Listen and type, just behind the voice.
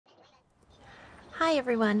Hi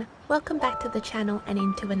everyone, welcome back to the channel and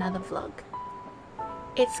into another vlog.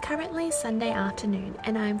 It's currently Sunday afternoon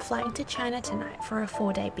and I'm flying to China tonight for a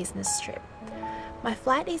 4-day business trip. My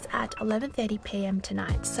flight is at 11:30 p.m.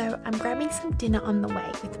 tonight, so I'm grabbing some dinner on the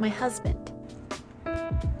way with my husband.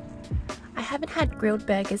 I haven't had grilled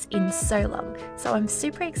burgers in so long, so I'm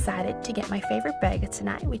super excited to get my favourite burger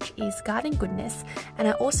tonight, which is Garden Goodness, and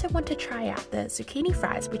I also want to try out the zucchini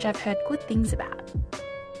fries, which I've heard good things about.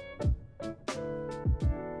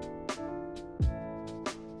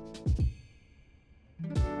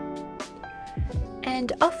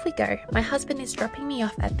 And off we go. My husband is dropping me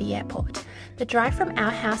off at the airport. The drive from our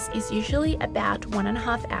house is usually about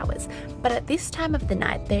 1.5 hours, but at this time of the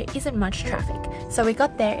night there isn't much traffic, so we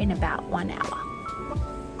got there in about 1 hour.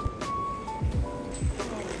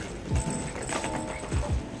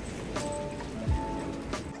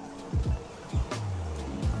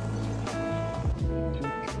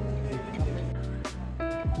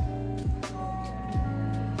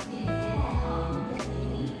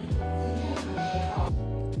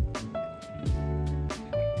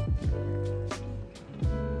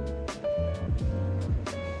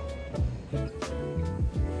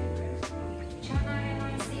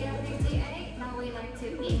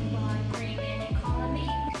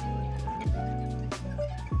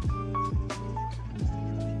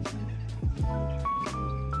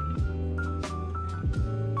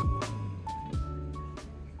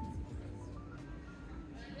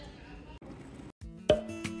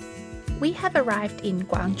 We have arrived in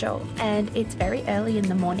Guangzhou and it's very early in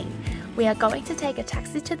the morning. We are going to take a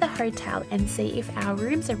taxi to the hotel and see if our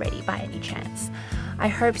rooms are ready by any chance. I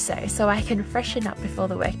hope so I can freshen up before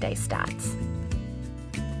the workday starts.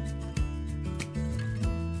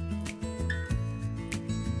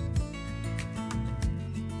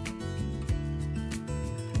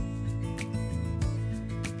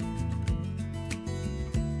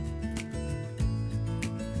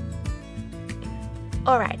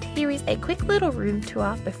 Alright, here is a quick little room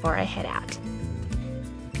tour before I head out.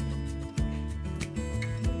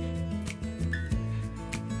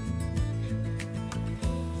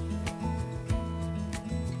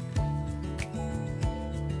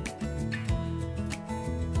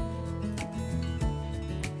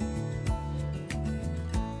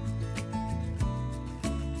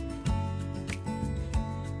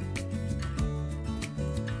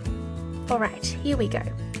 Alright, here we go.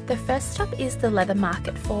 The first stop is the leather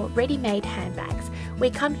market for ready-made handbags. We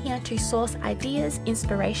come here to source ideas,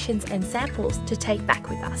 inspirations and samples to take back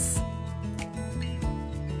with us.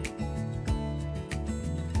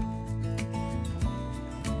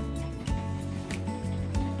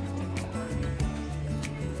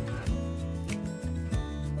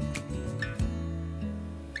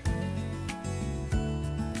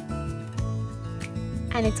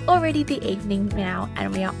 And it's already the evening now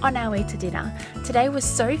and we are on our way to dinner. Today was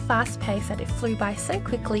so fast paced that it flew by so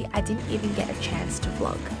quickly I didn't even get a chance to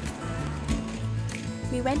vlog.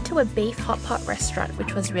 We went to a beef hot pot restaurant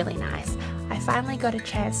which was really nice. I finally got a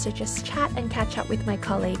chance to just chat and catch up with my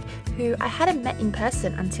colleague who I hadn't met in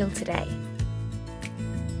person until today.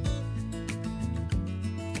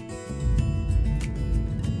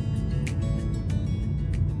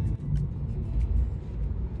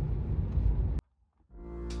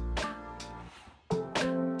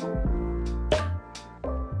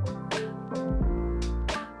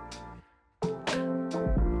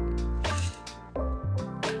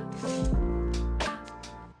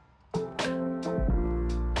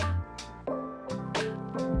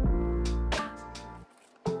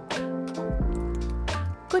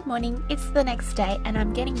 Good morning, it's the next day and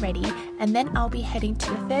I'm getting ready and then I'll be heading to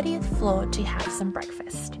the 30th floor to have some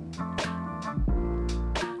breakfast.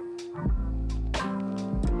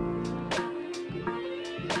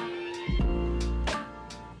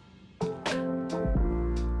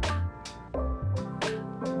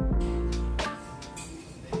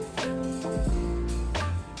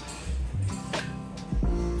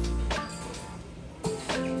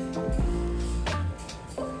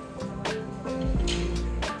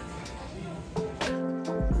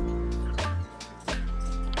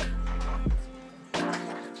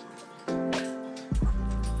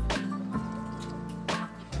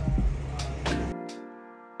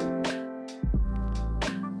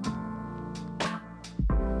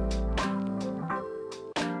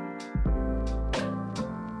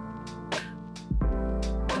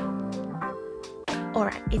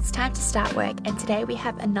 Alright, it's time to start work and today we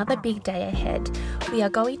have another big day ahead. We are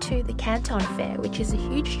going to the Canton Fair, which is a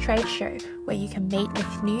huge trade show where you can meet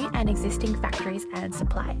with new and existing factories and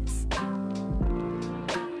suppliers.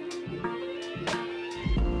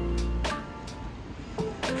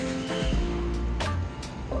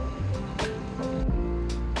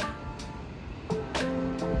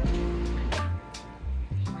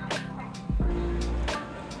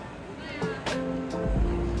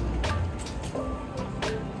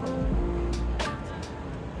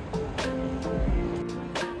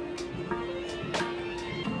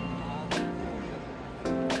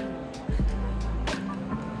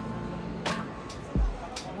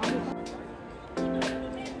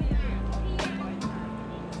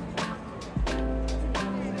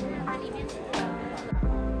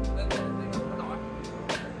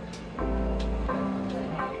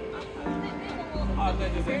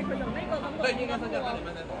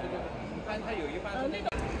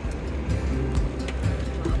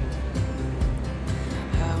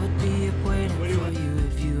 would be up waiting for you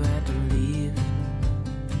if you had to leave.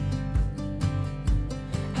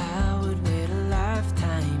 I would wait a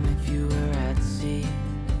lifetime if you were at sea.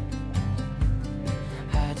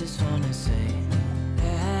 I just wanna say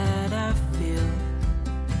that I feel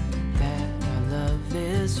that our love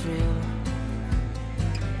is real.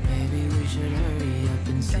 Maybe we should hurry up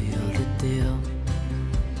and seal the deal.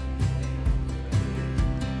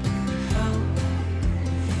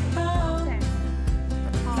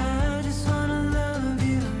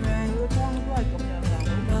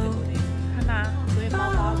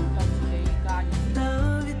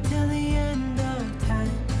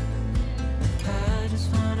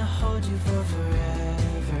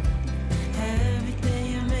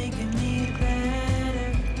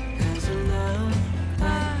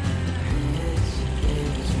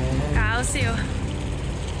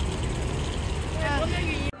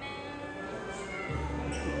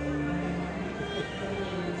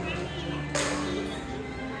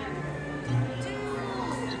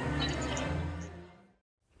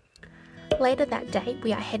 Later that day,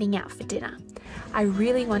 we are heading out for dinner. I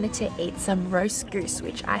really wanted to eat some roast goose,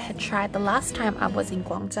 which I had tried the last time I was in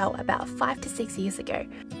Guangzhou about 5 to 6 years ago.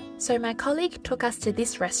 So my colleague took us to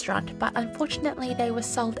this restaurant, but unfortunately they were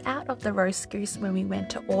sold out of the roast goose when we went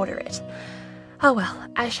to order it. Oh well,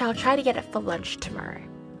 I shall try to get it for lunch tomorrow.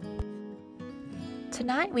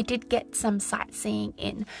 Tonight we did get some sightseeing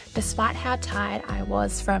in, despite how tired I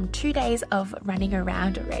was from 2 days of running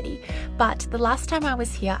around already. But the last time I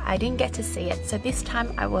was here I didn't get to see it, so this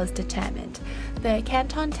time I was determined. The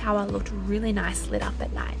Canton Tower looked really nice lit up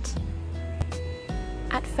at night.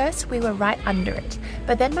 At first we were right under it,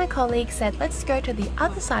 but then my colleague said let's go to the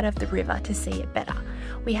other side of the river to see it better.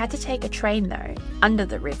 We had to take a train though, under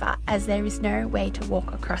the river, as there is no way to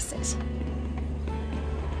walk across it.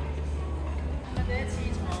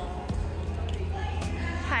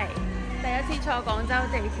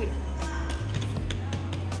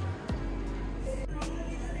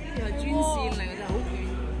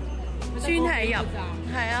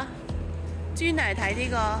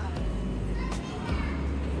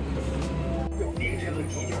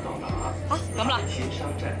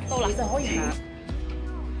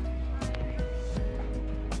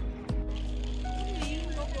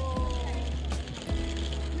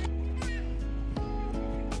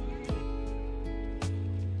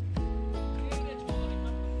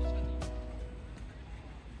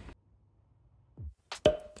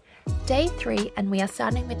 Day 3, and we are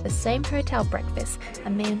starting with the same hotel breakfast,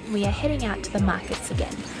 and then we are heading out to the markets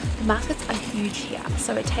again. The markets are huge here,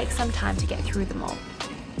 so it takes some time to get through them all.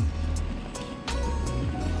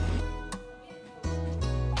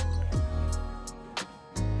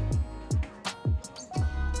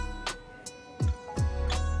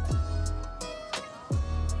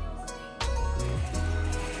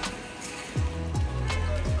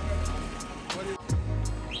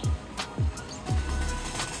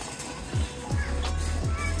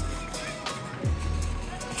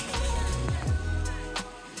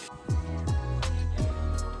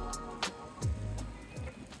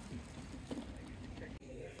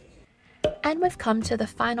 And we've come to the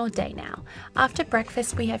final day now. After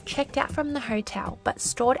breakfast we have checked out from the hotel but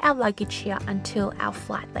stored our luggage here until our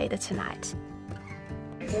flight later tonight.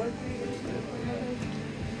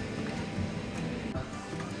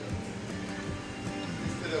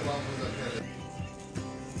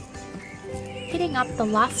 Hitting up the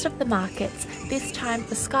last of the markets, this time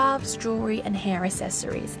for scarves, jewellery and hair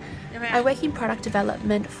accessories. I work in product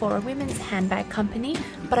development for a women's handbag company,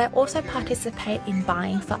 but I also participate in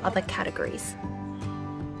buying for other categories.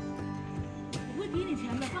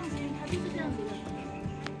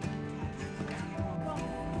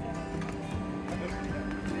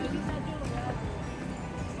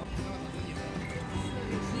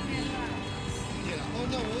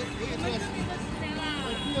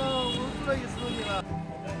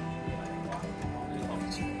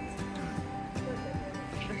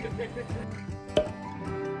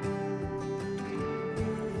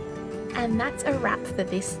 And that's a wrap for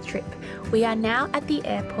this trip. We are now at the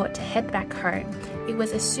airport to head back home. It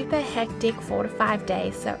was a super hectic 4 to 5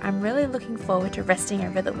 days, so I'm really looking forward to resting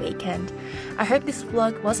over the weekend. I hope this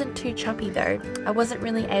vlog wasn't too choppy though. I wasn't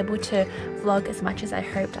really able to vlog as much as I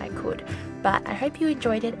hoped I could, but I hope you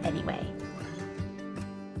enjoyed it anyway.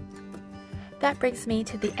 That brings me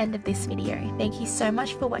to the end of this video. Thank you so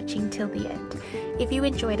much for watching till the end. If you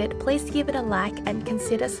enjoyed it, please give it a like and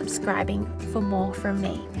consider subscribing for more from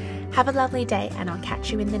me. Have a lovely day and I'll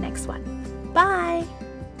catch you in the next one. Bye!